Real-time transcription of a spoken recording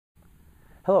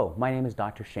Hello, my name is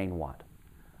Dr. Shane Watt.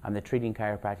 I'm the treating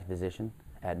chiropractic physician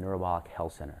at Neurobolic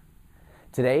Health Center.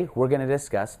 Today, we're going to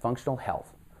discuss functional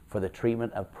health for the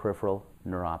treatment of peripheral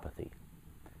neuropathy.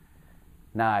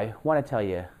 Now, I want to tell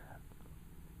you,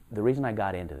 the reason I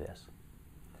got into this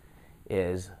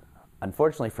is,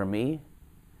 unfortunately for me,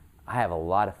 I have a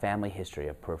lot of family history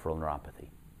of peripheral neuropathy.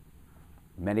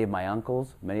 Many of my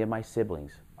uncles, many of my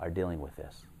siblings are dealing with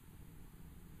this.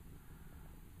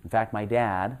 In fact, my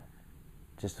dad,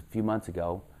 just a few months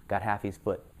ago, got half his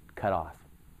foot cut off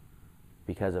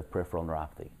because of peripheral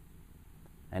neuropathy.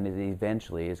 And it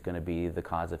eventually is going to be the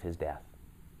cause of his death.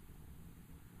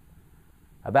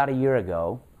 About a year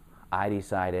ago, I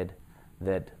decided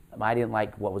that I didn't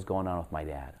like what was going on with my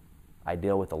dad. I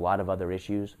deal with a lot of other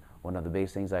issues. One of the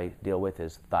biggest things I deal with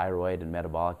is thyroid and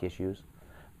metabolic issues.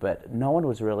 But no one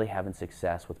was really having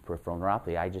success with peripheral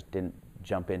neuropathy. I just didn't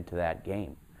jump into that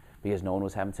game because no one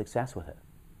was having success with it.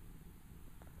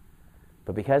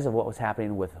 But because of what was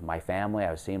happening with my family, I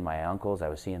was seeing my uncles, I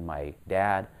was seeing my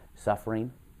dad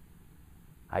suffering,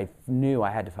 I knew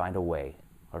I had to find a way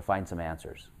or find some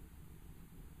answers.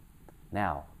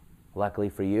 Now, luckily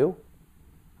for you,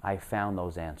 I found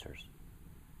those answers.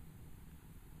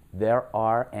 There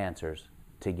are answers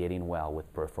to getting well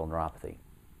with peripheral neuropathy.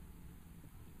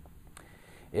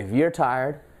 If you're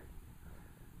tired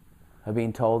of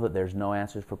being told that there's no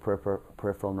answers for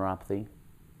peripheral neuropathy,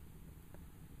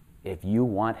 if you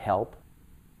want help,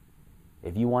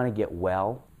 if you want to get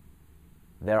well,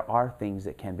 there are things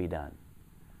that can be done.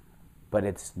 But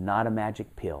it's not a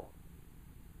magic pill.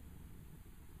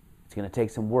 It's going to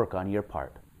take some work on your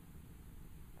part.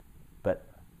 But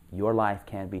your life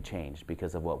can be changed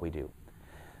because of what we do.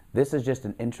 This is just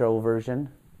an intro version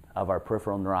of our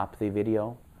peripheral neuropathy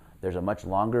video. There's a much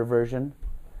longer version.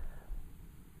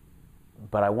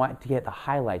 But I want to get the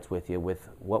highlights with you with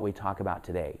what we talk about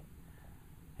today.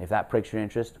 If that pricks your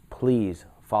interest, please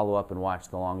follow up and watch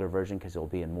the longer version because it will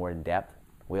be more in depth.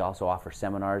 We also offer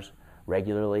seminars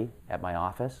regularly at my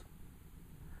office.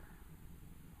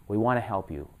 We want to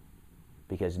help you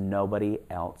because nobody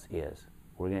else is.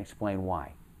 We're going to explain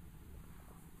why.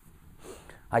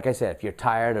 Like I said, if you're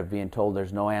tired of being told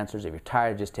there's no answers, if you're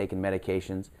tired of just taking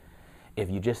medications, if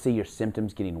you just see your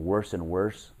symptoms getting worse and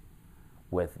worse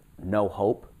with no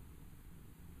hope,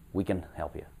 we can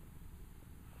help you.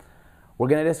 We're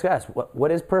going to discuss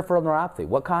what is peripheral neuropathy,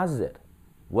 what causes it,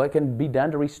 what can be done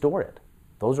to restore it.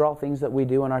 Those are all things that we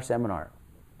do in our seminar.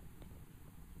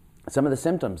 Some of the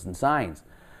symptoms and signs: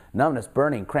 numbness,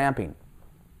 burning, cramping,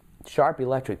 sharp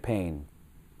electric pain,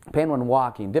 pain when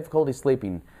walking, difficulty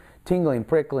sleeping, tingling,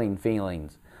 prickling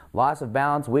feelings, loss of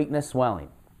balance, weakness, swelling.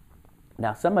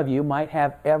 Now, some of you might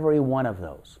have every one of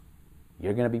those.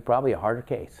 You're going to be probably a harder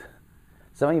case.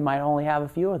 Some of you might only have a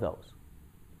few of those.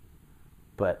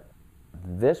 But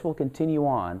this will continue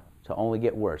on to only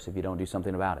get worse if you don't do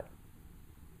something about it.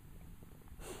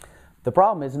 The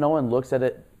problem is no one looks at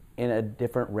it in a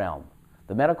different realm.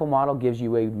 The medical model gives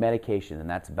you a medication, and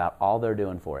that's about all they're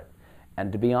doing for it.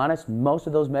 And to be honest, most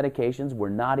of those medications were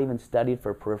not even studied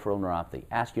for peripheral neuropathy.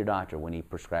 Ask your doctor when he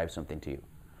prescribes something to you.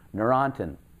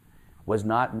 Neurontin was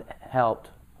not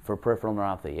helped for peripheral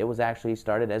neuropathy. It was actually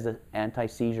started as an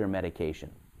anti-seizure medication.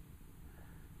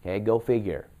 Okay, go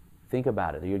figure. Think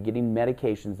about it. You're getting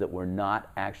medications that were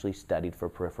not actually studied for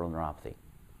peripheral neuropathy.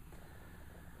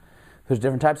 There's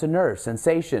different types of nerves: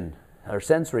 sensation, or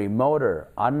sensory, motor,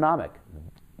 autonomic.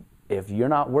 If you're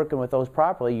not working with those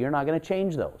properly, you're not going to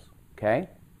change those. Okay?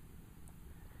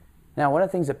 Now, one of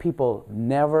the things that people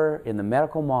never, in the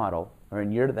medical model, or in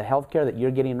the healthcare that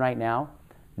you're getting right now,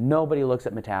 nobody looks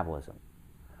at metabolism.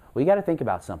 Well, you got to think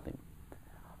about something.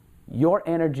 Your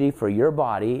energy for your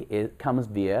body comes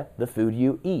via the food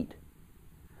you eat.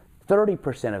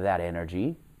 30% of that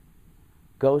energy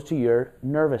goes to your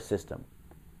nervous system.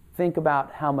 Think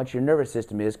about how much your nervous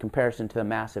system is in comparison to the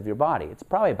mass of your body. It's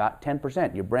probably about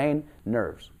 10%. Your brain,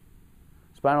 nerves.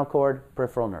 Spinal cord,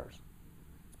 peripheral nerves.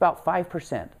 It's about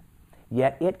 5%.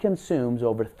 Yet it consumes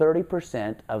over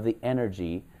 30% of the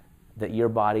energy that your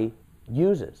body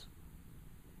uses.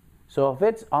 So if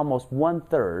it's almost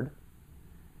 1/3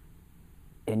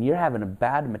 and you're having a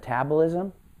bad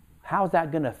metabolism, how's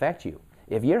that going to affect you?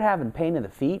 If you're having pain in the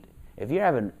feet, if you're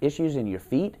having issues in your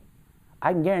feet,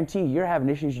 I can guarantee you're having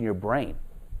issues in your brain.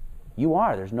 You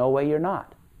are. There's no way you're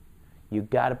not. You've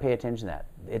got to pay attention to that.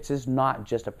 It's just not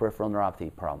just a peripheral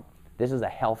neuropathy problem. This is a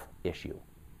health issue.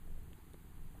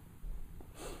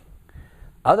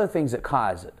 Other things that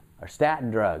cause it are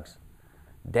statin drugs,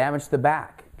 damage to the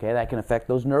back, okay, that can affect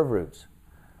those nerve roots,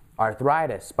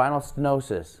 arthritis, spinal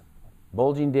stenosis,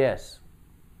 bulging discs,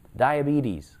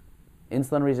 diabetes,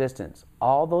 insulin resistance.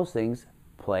 All those things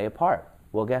play a part.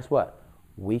 Well, guess what?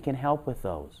 We can help with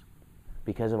those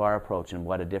because of our approach and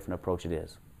what a different approach it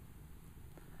is.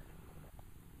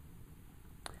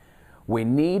 We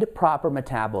need proper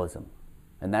metabolism,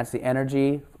 and that's the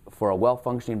energy for a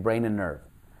well-functioning brain and nerve.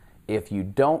 If you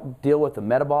don't deal with the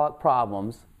metabolic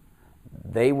problems,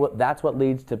 that's what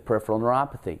leads to peripheral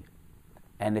neuropathy.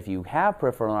 And if you have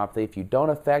peripheral neuropathy, if you don't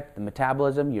affect the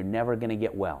metabolism, you're never going to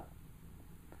get well.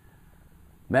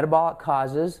 Metabolic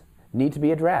causes need to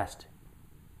be addressed.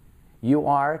 You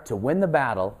are to win the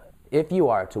battle, if you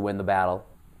are to win the battle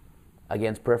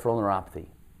against peripheral neuropathy.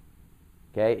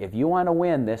 Okay? If you want to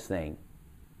win this thing,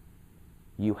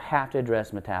 you have to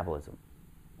address metabolism,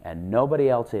 and nobody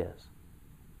else is.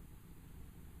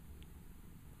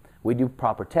 We do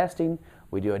proper testing,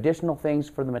 we do additional things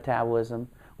for the metabolism,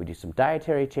 we do some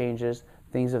dietary changes,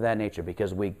 things of that nature,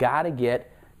 because we got to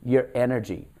get your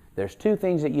energy. There's two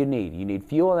things that you need. You need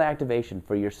fuel and activation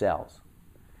for your cells.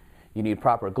 You need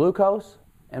proper glucose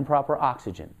and proper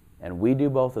oxygen, and we do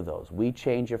both of those. We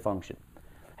change your function.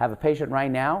 I have a patient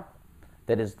right now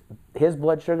that his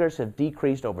blood sugars have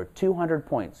decreased over 200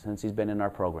 points since he's been in our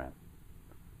program.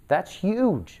 That's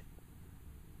huge.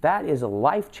 That is a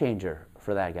life changer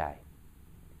for that guy.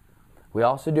 We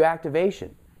also do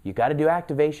activation. You got to do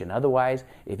activation. Otherwise,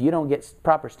 if you don't get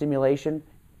proper stimulation,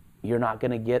 you're not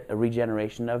going to get a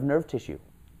regeneration of nerve tissue.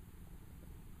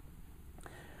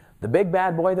 The big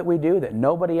bad boy that we do that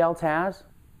nobody else has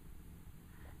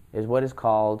is what is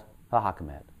called a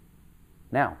HACOMED.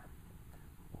 Now,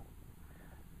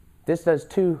 this does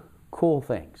two cool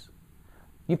things.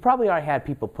 You've probably already had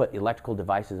people put electrical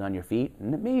devices on your feet,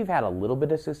 and maybe you've had a little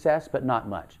bit of success, but not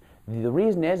much. The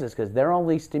reason is because they're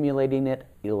only stimulating it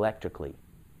electrically.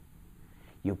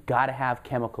 You've got to have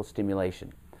chemical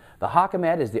stimulation. The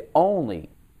HACOMED is the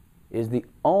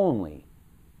only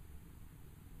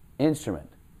instrument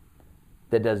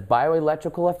that does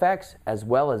bioelectrical effects as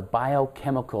well as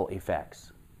biochemical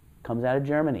effects. Comes out of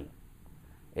Germany.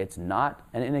 It's not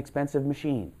an inexpensive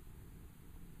machine.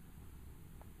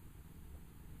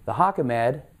 The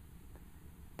HACOMED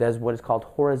does what is called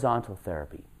horizontal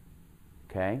therapy.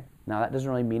 Okay? Now that doesn't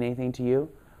really mean anything to you,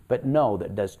 but know that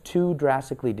it does two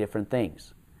drastically different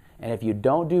things. And if you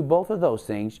don't do both of those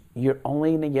things, you're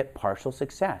only going to get partial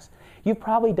success. You've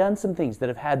probably done some things that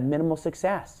have had minimal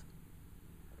success.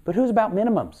 But who's about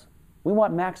minimums? We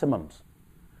want maximums.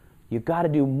 You've got to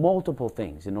do multiple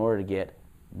things in order to get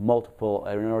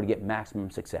maximum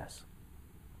success.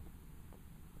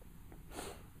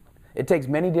 It takes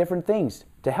many different things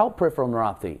to help peripheral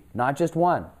neuropathy, not just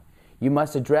one. You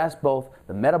must address both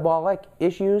the metabolic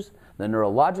issues, the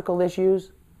neurological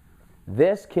issues.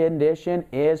 This condition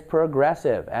is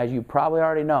progressive, as you probably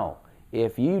already know.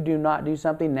 If you do not do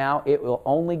something now, it will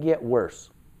only get worse.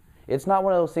 It's not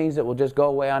one of those things that will just go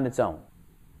away on its own.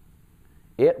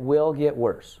 It will get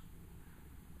worse.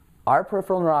 Our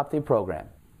peripheral neuropathy program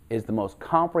is the most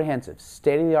comprehensive,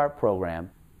 state-of-the-art program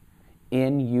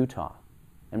in Utah,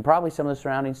 and probably some of the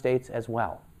surrounding states as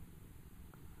well.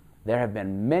 There have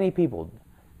been many people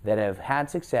that have had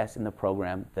success in the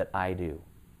program that I do.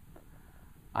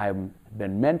 I've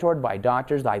been mentored by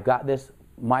doctors. I've got the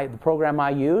program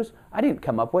I use, I didn't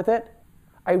come up with it.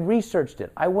 I researched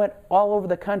it. I went all over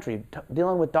the country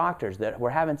dealing with doctors that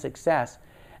were having success,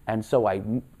 and so I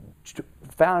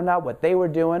found out what they were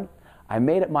doing. I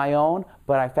made it my own,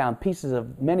 but I found pieces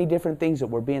of many different things that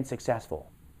were being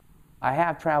successful. I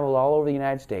have traveled all over the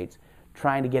United States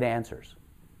trying to get answers,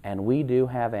 and we do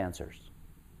have answers.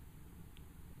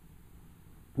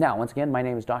 Now, once again, my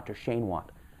name is Dr. Shane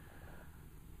Watt.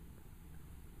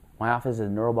 My office is the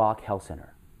Neurobolic Health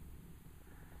Center.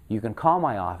 You can call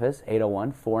my office,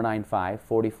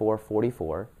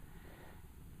 801-495-4444,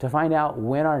 to find out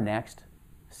when our next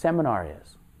seminar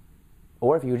is.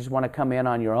 Or if you just want to come in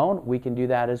on your own, we can do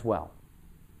that as well.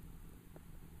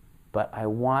 But I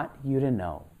want you to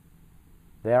know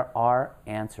there are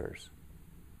answers.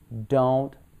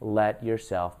 Don't let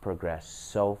yourself progress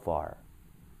so far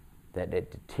that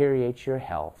it deteriorates your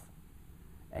health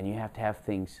and you have to have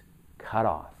things cut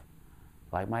off,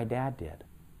 like my dad did.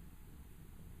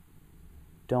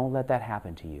 Don't let that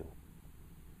happen to you.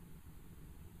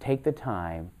 Take the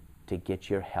time to get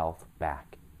your health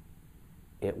back.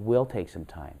 It will take some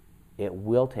time. It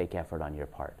will take effort on your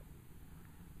part.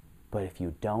 But if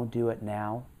you don't do it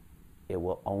now, it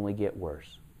will only get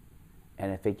worse.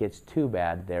 And if it gets too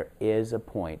bad, there is a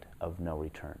point of no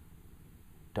return.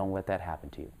 Don't let that happen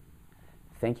to you.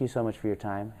 Thank you so much for your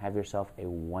time. Have yourself a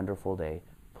wonderful day.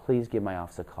 Please give my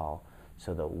office a call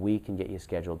so that we can get you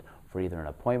scheduled for either an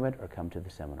appointment or come to the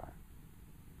seminar.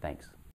 Thanks.